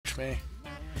approach me.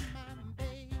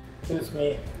 Who's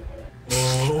me?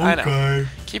 Oh, I know.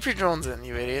 Keep your drones in,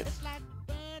 you idiot.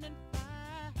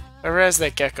 Whoever has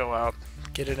that gecko out,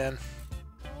 get it in.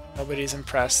 Nobody's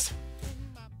impressed.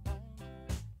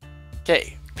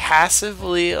 Okay,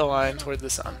 passively align toward the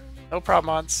sun. No prop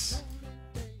mods.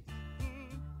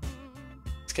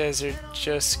 These guys are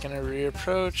just gonna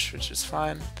reapproach, which is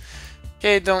fine.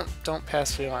 Okay, don't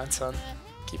passively align, son.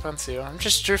 Keep on Sue. I'm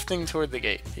just drifting toward the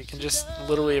gate. You can just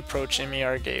literally approach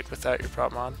MER gate without your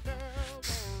prop mod.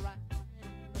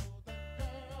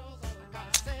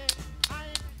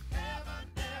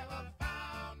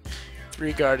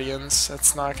 Three Guardians.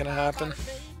 That's not gonna happen.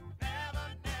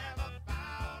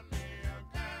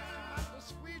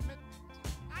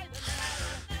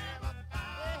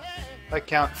 I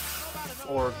count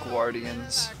 4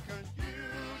 Guardians.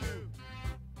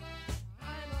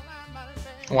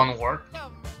 One war.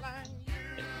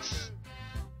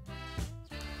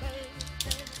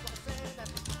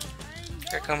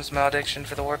 Here comes Malediction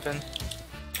for the Warpin.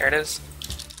 Here it is.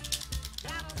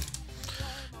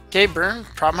 Okay, burn.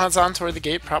 Prop mods on toward the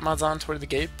gate. Prop mods on toward the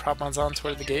gate. Prop mods on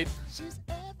toward the gate.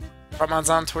 Prop mods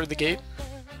on toward the gate.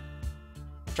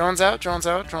 Drones out, drones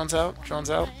out, drones out, drones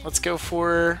out. Let's go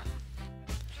for...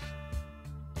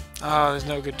 Oh, there's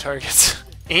no good targets.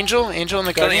 Angel in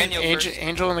the Guardian.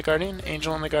 Angel in the Guardian.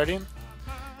 Angel in the Guardian.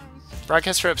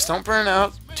 Broadcast reps, don't burn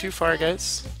out too far,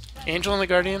 guys. Angel in the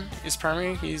Guardian is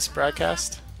primary. He's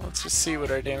broadcast. Let's just see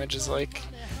what our damage is like.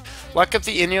 Lock up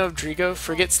the Inyo of Drigo.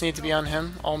 Frigates need to be on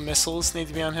him. All missiles need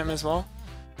to be on him as well.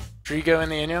 Drigo in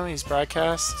the Inyo. He's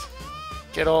broadcast.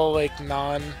 Get all like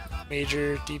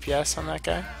non-major DPS on that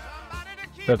guy.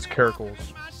 That's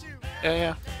Caracals.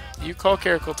 Yeah. You call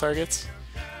Caracal targets.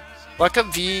 Lock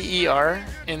up VER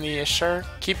in the Ishtar.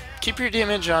 Keep your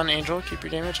damage on Angel. Keep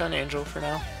your damage on Angel for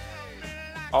now.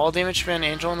 All damage should be on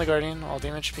Angel and the Guardian. All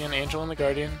damage should be on Angel and the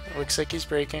Guardian. It looks like he's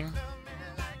breaking.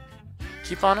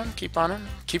 Keep on him. Keep on him.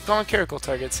 Keep going Caracal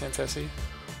targets, Santesi.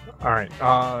 Alright,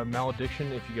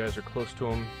 Malediction, if you guys are close to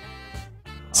him.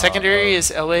 Secondary is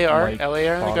LAR. Mike, LAR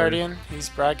in the Father. Guardian. He's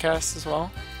broadcast as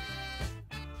well.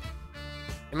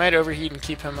 You might overheat and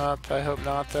keep him up. I hope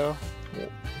not, though.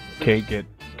 Okay, get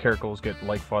Caracals, get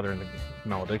Like Father in the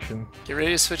Malediction. Get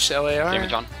ready to switch to LAR.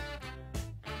 Damage on.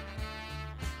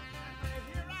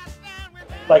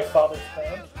 Like Father's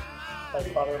fans?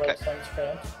 Like Father, like Son's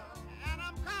fans?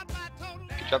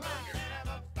 Good job.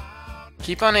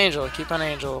 Keep on Angel. Keep on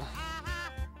Angel.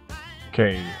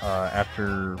 Okay,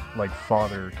 after Like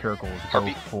Father, Caracals, go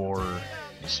Harpy. for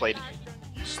Slade.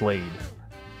 Slade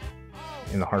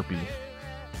in the Harpy.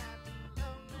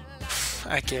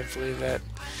 I can't believe that.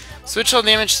 Switch all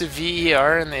damage to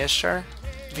VER in the Ishtar.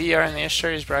 VER in the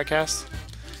Ishtar is broadcast.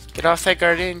 Get off that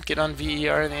Guardian, get on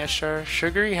VER in the Ishtar.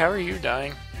 Sugary, how are you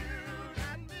dying?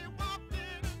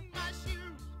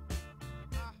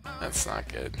 That's not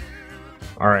good.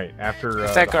 Alright, after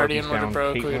If that the Guardian Harpy's would have down,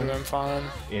 broke, we would have Caitlyn been fine.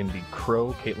 in the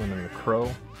Crow, Caitlyn in the Crow.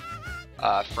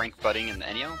 Frank Budding and the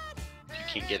Enyo. If you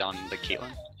can't get on the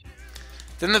Caitlyn.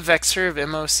 Then the Vexor of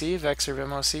MOC. Vexor of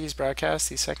MOC is broadcast.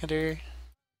 He's secondary.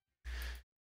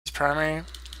 He's primary.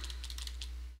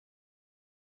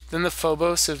 Then the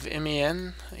Phobos of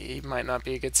MEN. He might not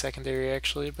be a good secondary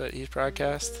actually, but he's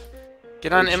broadcast.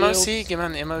 Get on MOC. Get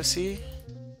on MOC.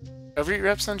 Overheat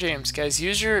reps on James. Guys,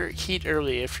 use your heat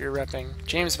early if you're repping.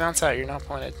 James, bounce out. You're not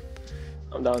pointed.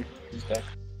 I'm down. He's back.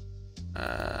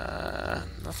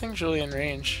 Nothing's really in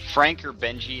range. Frank or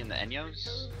Benji and the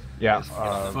Enyos. Yeah,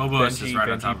 Phobos Benji, is right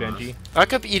on Benji, top of Benji.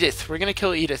 Lock up Edith. We're gonna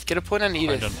kill Edith. Get a point on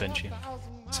Edith.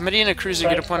 Somebody in a cruiser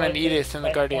get a point on Edith in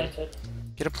the Guardian.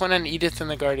 Get a point on Edith in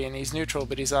the Guardian. He's neutral,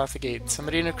 but he's off the gate.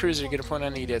 Somebody in a cruiser get a point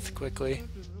on Edith quickly.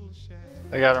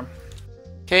 I got him.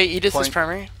 Okay, Edith is Point.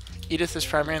 primary. Edith is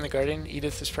primary in the Guardian.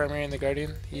 Edith is primary in the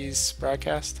Guardian. He's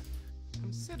broadcast.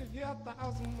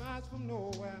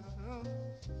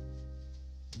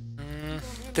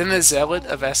 Then the Zealot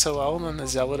of SOL. Then the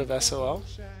Zealot of SOL.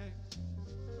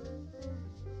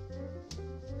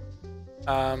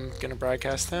 I'm gonna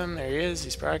broadcast him. There he is.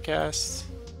 He's broadcast.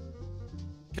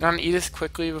 Get on Edith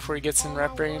quickly before he gets in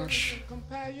rep range.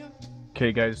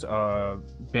 Okay, guys,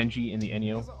 Benji in the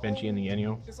Enyo. Benji in the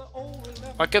Enyo.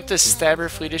 Lock up this Stabber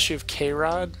Fleet issue of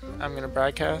K-Rod. I'm gonna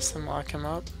broadcast and lock him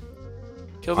up.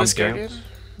 Kill this Guardian.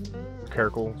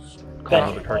 Caracals, call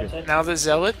another target. Now the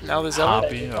Zealot. Now the Zealot.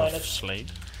 Harpy of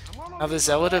Slade. Now the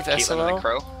Zealot of Caitlyn and the SOL.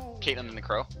 Crow. Caitlyn and the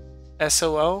Crow.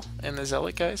 SOL and the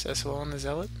Zealot, guys. SOL and the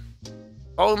Zealot.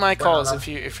 Follow my calls if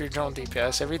you're drone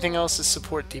DPS. Everything else is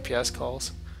support DPS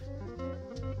calls.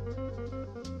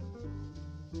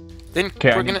 Then Okay,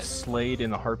 we're I need gonna Slade in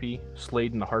the Harpy.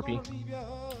 Slade in the Harpy.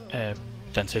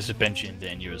 Sensei's Benji in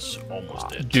the NU is almost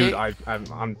dead. Dude,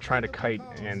 I'm trying to kite,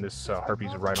 and this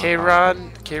harpy's right on K-Rod,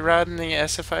 top. K-Rod in the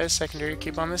SFI is secondary.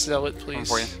 Keep on this Zealot, please.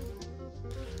 For you.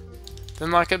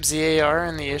 Then lock up ZAR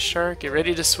and the Ishtar. Get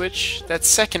ready to switch. That's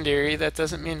secondary. That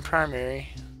doesn't mean primary.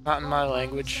 Not in my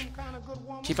language.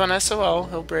 Keep on SOL.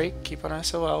 He'll break. Keep on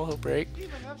SOL. He'll break.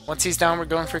 Once he's down, we're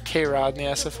going for K-Rod in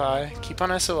the SFI. Keep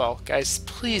on SOL. Guys,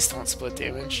 please don't split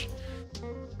damage.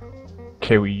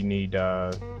 Okay, we need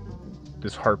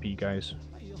this harpy, guys.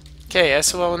 Okay,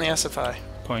 SOL in the SFI.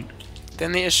 Point.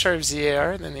 Then the Ishtar of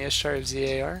ZAR. Then the Ishtar of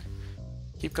ZAR.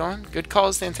 Keep going. Good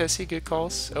calls, Dantesi. Good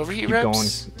calls. Overheat Keep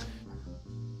reps. going.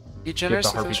 Be Get generous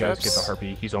the harpy, with those guys. reps. Get the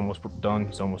harpy. He's almost done.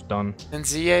 He's almost done. Then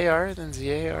ZAR. Then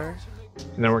ZAR.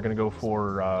 And then we're gonna go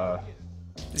for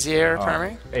ZAR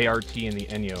primary. ART in the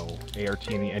Enyo. ART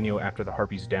in the Enyo after the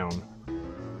harpy's down.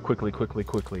 Quickly, quickly,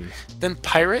 quickly. Then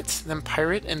Pirate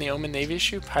in the Omen Navy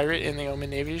issue. Pirate in the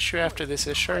Omen Navy issue after this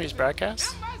Ishtar. He's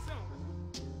broadcast.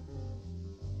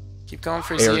 Keep going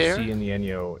for ARC ZAR. in the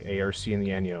Enyo. ARC in the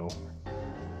Enyo.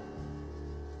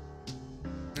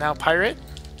 Now Pirate.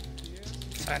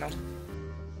 I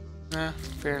know.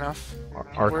 Fair enough.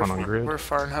 Archon on grid. We're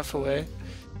far enough away.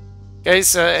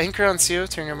 Guys, anchor on CO.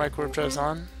 Turn your mic warp drives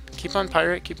on. Keep on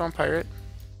Pirate. Keep on Pirate.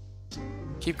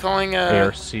 Keep calling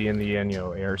ARC in the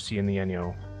Enyo. ARC in the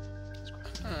Enyo.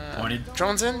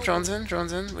 drones in, drones in,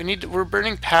 drones in. We're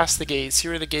burning past the gate. See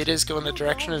where the gate is, go in the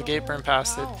direction of the gate, burn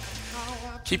past it.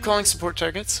 Keep calling support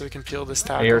targets so we can peel this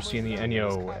tackle. ARC in the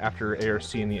Enyo. After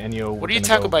ARC in the Enyo. What do you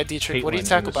tackle by, Dietrich? What do you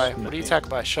tackle by? What do you tackle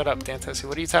by? Shut up, Dantesi.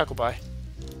 What do you tackle by?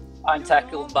 I'm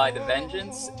tackled by the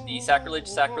Vengeance, the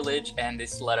Sacrilege, and the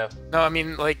Stiletto. No, I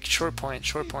mean like short point,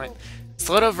 short point.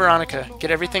 Stiletto, Veronica.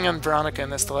 Get everything on Veronica in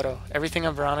the Stiletto. Everything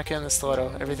on Veronica in the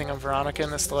Stiletto. Everything on Veronica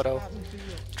in the Stiletto.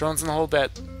 Drones in the whole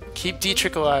bet. Keep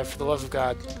Dietrich alive, for the love of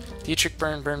God. Dietrich,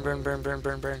 burn, burn, burn, burn, burn,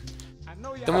 burn, burn.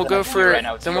 Then we'll go for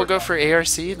ARC. Then we'll go for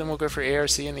ARC in the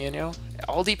Inyo.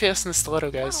 All DPS in the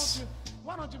Stiletto, guys.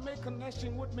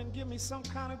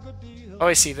 Oh,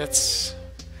 I see. That's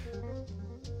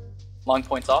Long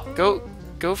points off.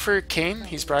 go for Kane.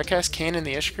 He's broadcast. Kane in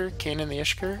the Ishkur. Kane in the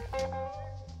Ishkur.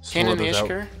 Kane in the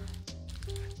Ishkur.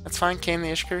 That's fine. Kane in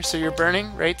the Ishkur. So you're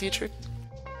burning, right, Dietrich?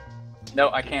 No,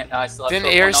 I can't. I still have Then to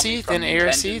put one ARC, on me from then the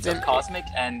ARC, Vengeance of then Cosmic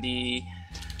and the.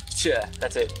 Yeah,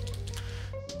 that's it.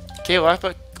 Okay, lock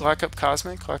up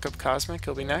Cosmic. Lock up Cosmic.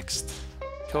 He'll be next.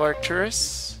 Kill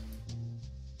Arcturus.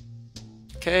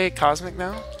 Okay, Cosmic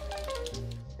now.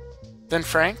 Then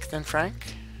Frank. Then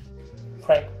Frank.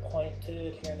 Frank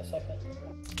pointed here in a second.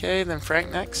 Okay, then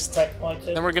Frank next. Frank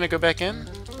pointed. Then we're gonna go back in.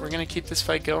 We're gonna keep this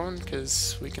fight going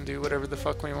because we can do whatever the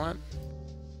fuck we want.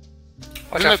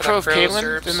 Watch Then out the for Crow of that Caitlyn.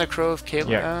 Zerbs. Then the Crow of Caitlyn.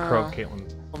 Yeah, Crow Oh,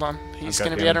 Caitlyn. hold on. He's I've got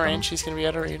gonna be the out of other range. one. He's gonna be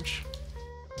out of range.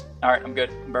 Alright, I'm good.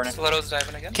 I'm burning. Stiletto's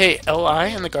diving again. Okay, LI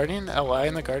and the Guardian. LI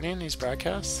and the Guardian. He's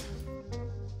broadcast.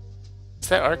 Is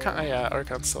that Archon? Oh, yeah,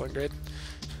 Archon's still in grid.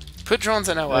 Put drones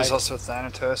in LI. There's also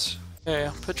Thanatos.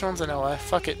 Yeah, put drones in LI.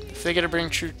 Fuck it. If they gotta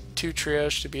bring two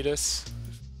triage to beat us,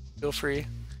 feel free.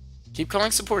 Keep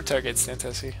calling support targets,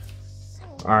 Dantesi.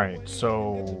 Alright,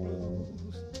 so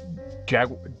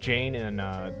Jane and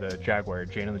the Jaguar.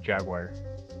 Jane and the Jaguar.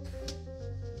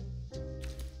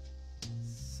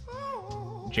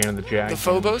 Jane and the Jag. The Jane and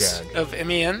Phobos Jag. of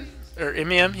MEN, or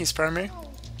MEM, he's primary.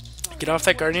 Get off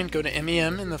that Guardian, go to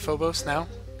MEM in the Phobos now.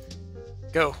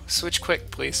 Go. Switch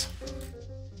quick, please.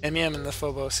 MEM in the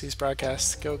Phobos, he's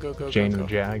broadcast. Go, go, go, Jane go, and the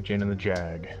go. Jag. Jane and the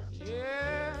Jag.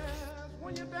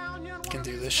 Can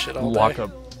do this shit all Lock day.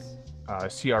 up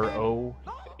CRO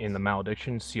in the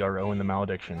Malediction. CRO in the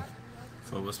Malediction.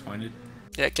 Phobos pointed.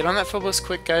 Yeah, get on that Phobos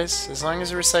quick, guys. As long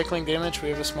as we're recycling damage, we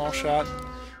have a small shot.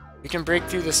 We can break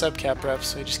through the subcap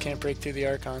reps, we just can't break through the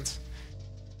Archons.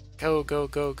 Go, go,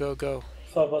 go, go, go.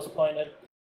 Phobos pointed.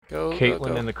 Go, Caitlyn go,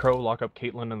 go. and the Crow. Lock up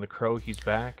Caitlyn and the Crow. He's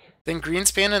back. Then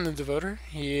Greenspan and the Devoter.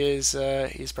 He's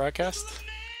broadcast.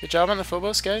 Good job on the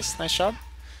Phobos, guys. Nice job.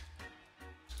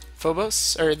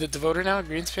 Phobos, or the Devoter now,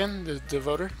 Greenspan, the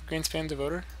Devoter. Greenspan,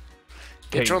 Devoter.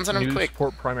 Get drones on him new quick.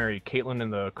 support primary. Caitlyn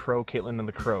and the Crow. Caitlyn and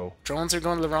the Crow. Drones are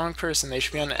going to the wrong person. They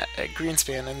should be on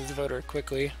Greenspan and the Devoter,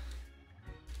 quickly.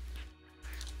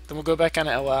 Then we'll go back on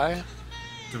LI.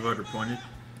 Devoter pointed.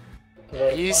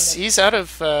 He's out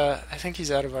of, I think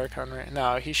he's out of Archon range.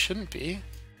 No, he shouldn't be.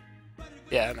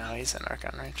 Yeah, no, he's in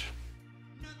Archon range.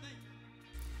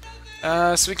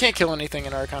 So we can't kill anything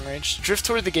in Archon range. Drift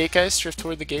toward the gate, guys. Drift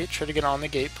toward the gate. Try to get on the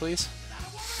gate, please.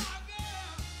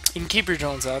 You can keep your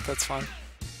drones out, that's fine.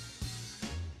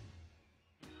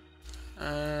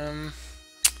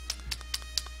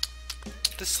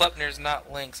 This Sleipnir's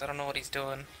not Lynx. I don't know what he's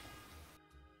doing.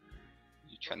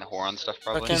 Trying to whore on stuff,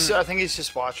 probably. Fucking- I think he's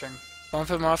just watching. Bump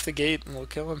him off the gate and we'll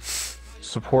kill him.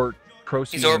 Support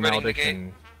Crocy He's and the orbiting the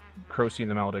Malediction. Crocy and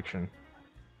the Malediction.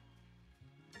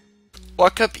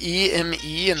 Walk up EME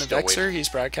in the Still Vexer, he's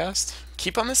broadcast.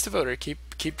 Keep on this Devoter,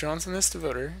 keep drones on this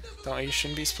Devoter. Don't, you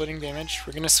shouldn't be splitting damage.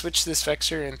 We're gonna switch this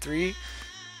Vexer in 3,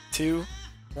 2,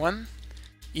 1.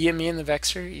 EME in the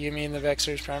Vexer, EME in the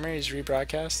Vexer's primary, he's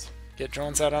rebroadcast. Get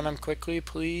drones out on him quickly,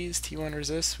 please. T1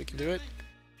 resist, we can do it.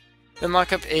 Then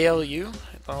lock up ALU.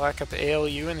 I'll lock up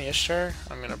ALU in the Ishtar.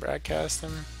 I'm gonna broadcast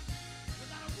him.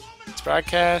 Let's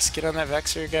broadcast, get on that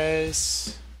Vexer,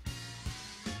 guys.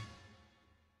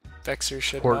 Vexer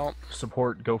should melt.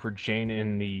 Support, go for Jane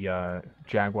in the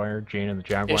Jaguar. Jane in the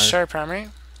Jaguar. Ishtar primary.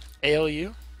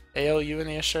 ALU. ALU in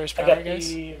the Ishtar's I primary, got guys.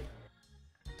 the Of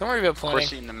Don't worry about course,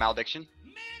 pointing. in the Malediction.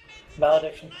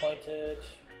 Malediction pointed,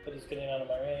 but he's getting out of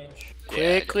my range.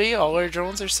 Quickly, all our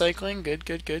drones are cycling. Good,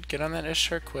 good, good. Get on that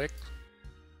Ishtar quick.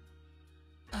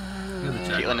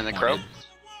 Caitlyn and the Crow.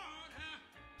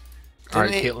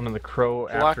 Alright, Didn't they- Caitlyn and the Crow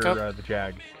Lock after up- the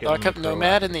Jag. Caitlyn Lock and up the Crow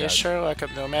Nomad after in the Jag. Ishtar. Lock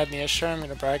up Nomad in the Ishtar. I'm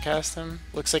gonna broadcast him.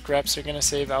 Looks like reps are gonna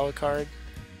save Alucard.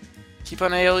 Keep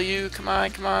on ALU. Come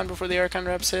on, before the Archon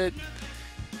reps hit.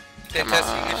 They're Come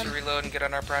testing, on. we should reload and get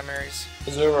on our primaries.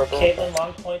 Caitlyn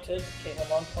long pointed. Caitlyn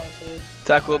long pointed.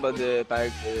 Tackle by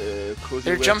the cruising.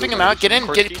 They're wave jumping to him out. Get in,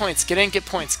 Korsky. get points. Get in, get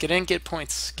points. Get in, get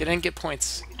points. Get in, get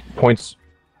points. Points.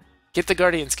 Get the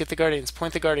Guardians. Get the Guardians.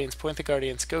 Point the Guardians. Point the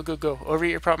Guardians. Go, go, go. Over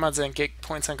your prop mods and get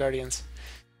points on Guardians.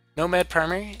 Nomad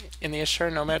primary in the Ishtar.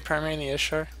 Nomad primary in the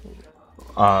Ishtar.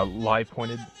 Live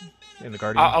pointed in the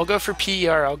Guardian. I'll go for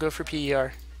PER. I'll go for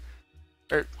PER.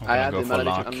 I had go the for Malediction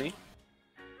lock. on me.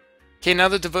 Okay, now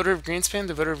the Devoter of Greenspan.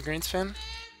 Devoter of Greenspan.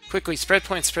 Quickly, spread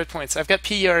points. Spread points. I've got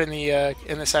PER in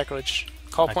the Sacrilege.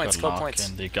 Call I points. got Call lock points.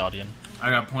 and the Guardian. I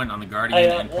got point on the Guardian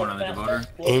and point on the Devoter.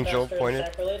 Angel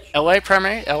pointed. LI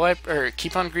primary. LI or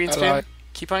keep on Greenspan. LI.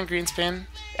 Keep on Greenspan.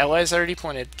 LI's already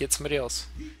pointed. Get somebody else.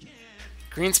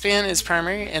 Greenspan is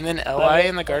primary, and then LI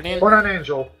in the Guardian. Point on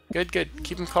Angel. Good, good.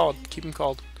 Keep him called. Keep him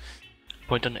called.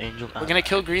 Point on Angel. We're gonna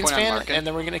kill Greenspan, Larkin. and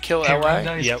then we're gonna kill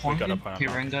LI. Yep, we got a point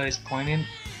on Larkin. is pointing.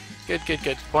 Good, good,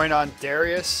 good. Point on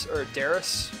Darius or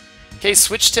Darius. Okay,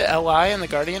 switch to LI in the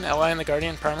Guardian. LI in the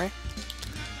Guardian primary.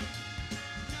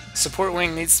 Support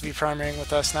wing needs to be primarying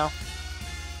with us now.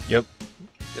 Yep.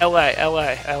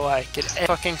 LI. Get a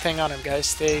fucking thing on him, guys.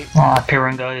 Stay.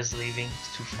 Piranga is leaving.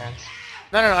 It's too fast.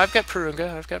 No, I've got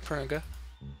Purunga.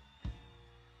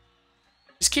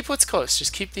 Just keep what's close.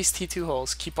 Just keep these T2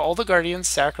 holes. Keep all the Guardians,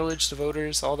 Sacrilege,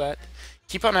 Devoters, all that.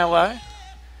 Keep on LI.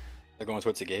 They're going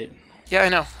towards the gate. Yeah, I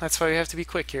know. That's why we have to be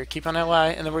quick here. Keep on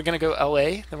LI, and then we're gonna go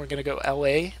LA. Then we're gonna go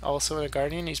LA, also in a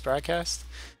Guardian. He's broadcast.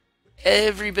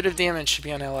 Every bit of damage should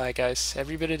be on LI, guys.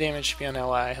 Every bit of damage should be on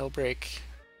LI. He'll break.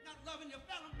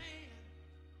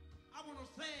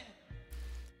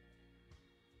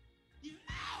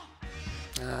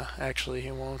 Actually,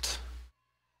 he won't.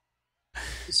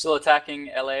 Still attacking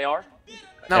LAR?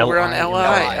 No, we're on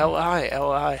LI.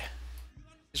 LI.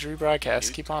 He's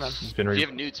rebroadcast. Keep on him. He's been If you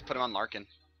have newts, put him on Larkin.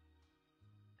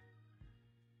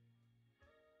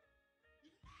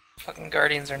 Fucking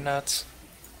Guardians are nuts.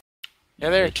 Yeah,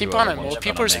 there. Yeah, Keep two on other him. ones Well, are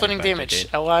people gonna are splitting make it back damage.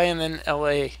 to LI and then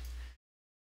LA.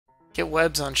 Get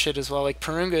webs on shit as well. Like,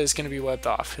 Purunga is going to be webbed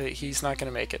off. He's not going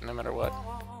to make it no matter what.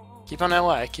 Keep on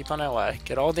LI. Keep on LI.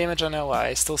 Get all damage on LI.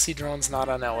 I still see drones not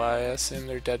on LI. I assume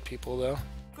they're dead people, though.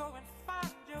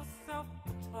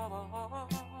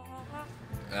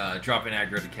 Drop an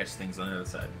aggro to catch things on the other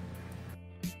side.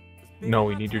 No,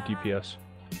 we need your DPS.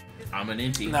 I'm an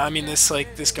inty. No, I mean,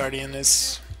 this Guardian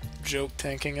is joke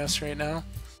tanking us right now.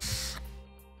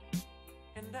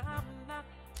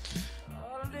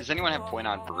 Does anyone have point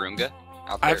on Barunga?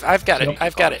 Out there? I've got it. Taking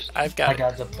I've got fires. it. I've got I it.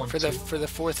 got the point For the too.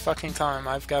 fourth fucking time,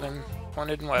 I've got him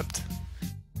pointed and webbed.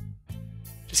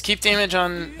 Just keep damage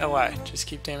on LI. Just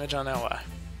keep damage on LI.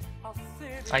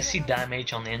 I see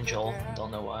damage on Angel.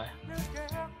 Don't know why.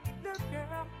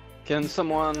 Can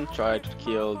someone try to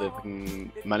kill the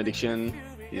Malediction?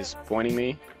 He's pointing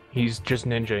me. He's just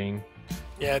ninjaing.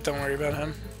 Yeah, don't worry about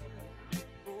him.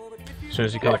 As soon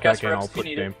as he comes Broadcast back in, reps I'll if put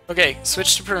you need game. Okay,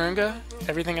 switch to Purunga.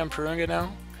 Everything on Purunga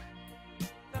now.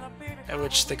 At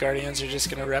which the Guardians are just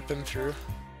gonna rep him through.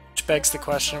 Which begs the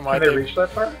question why Can they reach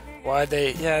that far? why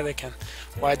they yeah they can.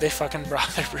 Why'd they fucking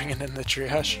bother bringing in the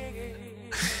triage?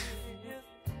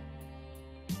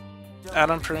 Out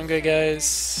on Purunga,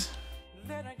 guys.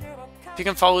 If you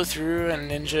can follow through and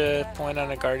ninja point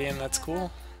on a Guardian, that's cool.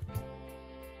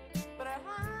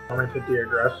 I'm into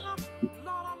de-aggress.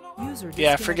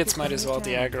 Yeah, frigates might as well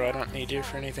de-aggro. I don't need you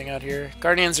for anything out here.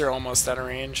 Guardians are almost out of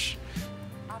range.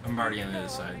 I'm already on the other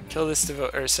side. Kill this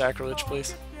or sacrilege,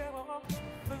 please.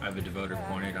 I have a devoter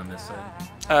pointed on this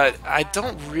side. I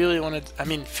don't really want to. I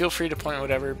mean, feel free to point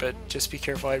whatever, but just be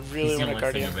careful. I really want a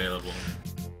guardian. Available.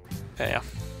 Yeah.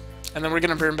 And then we're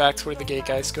gonna burn back toward the gate,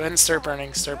 guys. Go ahead and start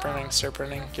burning, start burning, start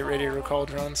burning. Get ready to recall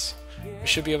drones. We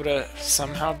should be able to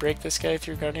somehow break this guy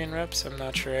through guardian reps. I'm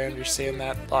not sure I understand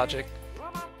that logic.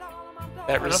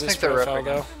 That resist profile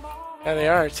though. Yeah, they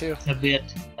are too. A bit.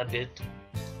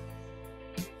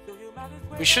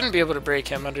 We shouldn't be able to break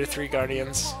him under 3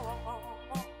 guardians.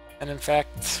 And in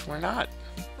fact, we're not.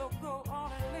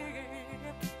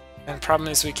 And the problem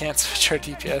is we can't switch our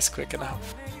DPS quick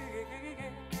enough.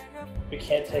 We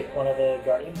can't take one of the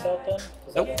guardians out then?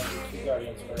 Nope. 2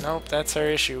 guardians first. Nope, that's our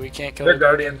issue. We can't kill Their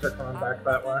guardians are coming back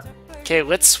that way. Okay,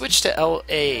 let's switch to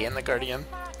LA in the guardian.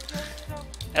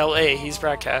 LA, he's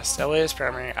broadcast. LA is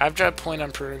primary. I've dropped point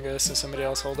on Purunga, so somebody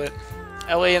else hold it.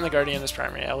 LA and the guardian is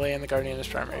primary. LA and the guardian is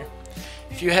primary.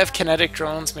 If you have kinetic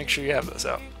drones, make sure you have those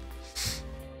out.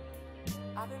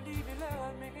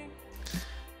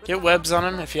 Get webs on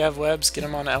him. If you have webs, get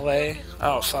him on LA.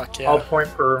 Oh, fuck, yeah. I'll point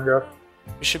Purunga.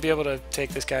 We should be able to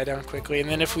take this guy down quickly, and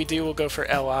then if we do, we'll go for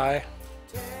LI.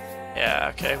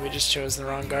 Yeah, okay, we just chose the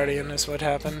wrong guardian is what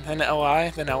happened. Then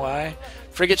LI, then LI.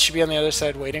 Frigate should be on the other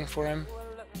side waiting for him.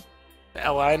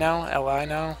 LI now, LI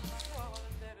now.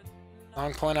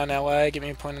 Long point on LI, give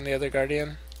me a point on the other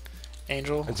guardian.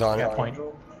 Angel. It's on point.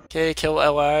 Okay, kill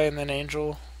LI and then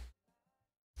Angel.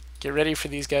 Get ready for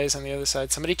these guys on the other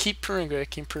side. Somebody keep Purunga,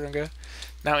 keep Purunga.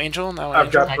 Now Angel, now I've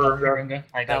Angel. got Purunga.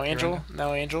 Now Angel,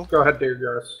 now Angel. Go ahead, dude,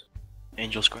 yours.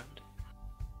 Angel script.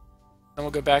 Then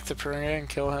we'll go back to Purunga and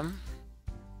kill him.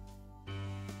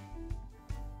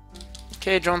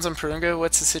 Okay, drones on Purunga.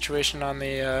 What's the situation on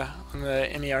the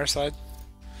NER side?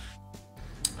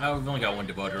 We've only got one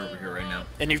devoter over here right now.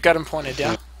 And you've got him pointed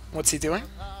down. What's he doing?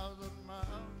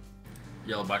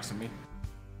 Yellow box on me.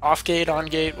 Off gate, on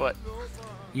gate, what?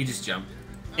 He just jumped.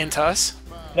 Into us?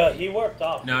 No, he warped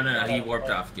off. No, he warped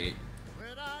off gate.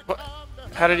 What?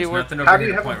 How did he warp? Nothing over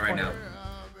here to point right now.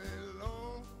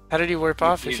 How did he warp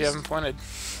off if you haven't pointed?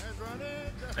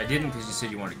 I didn't because you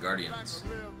said you wanted guardians.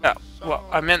 Oh, well,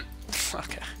 I meant...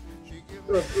 Okay.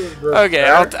 Okay,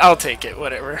 I'll take it,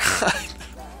 whatever.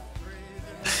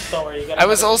 Don't worry, you got I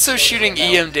was also shooting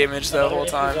EM damage the whole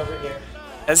time.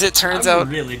 As it turns out...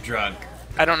 really drunk.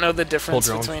 I don't know the difference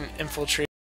between infiltrate